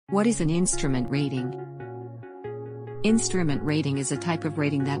What is an instrument rating? Instrument rating is a type of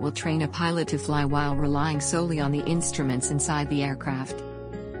rating that will train a pilot to fly while relying solely on the instruments inside the aircraft.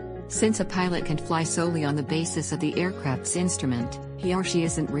 Since a pilot can fly solely on the basis of the aircraft's instrument, he or she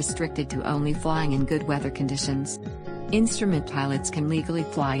isn't restricted to only flying in good weather conditions. Instrument pilots can legally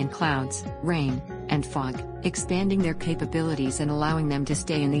fly in clouds, rain, and fog, expanding their capabilities and allowing them to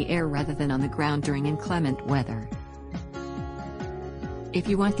stay in the air rather than on the ground during inclement weather. If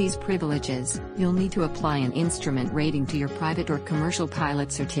you want these privileges, you'll need to apply an instrument rating to your private or commercial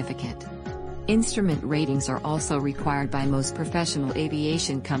pilot certificate. Instrument ratings are also required by most professional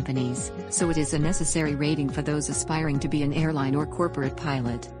aviation companies, so it is a necessary rating for those aspiring to be an airline or corporate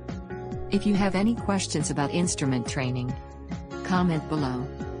pilot. If you have any questions about instrument training, comment below.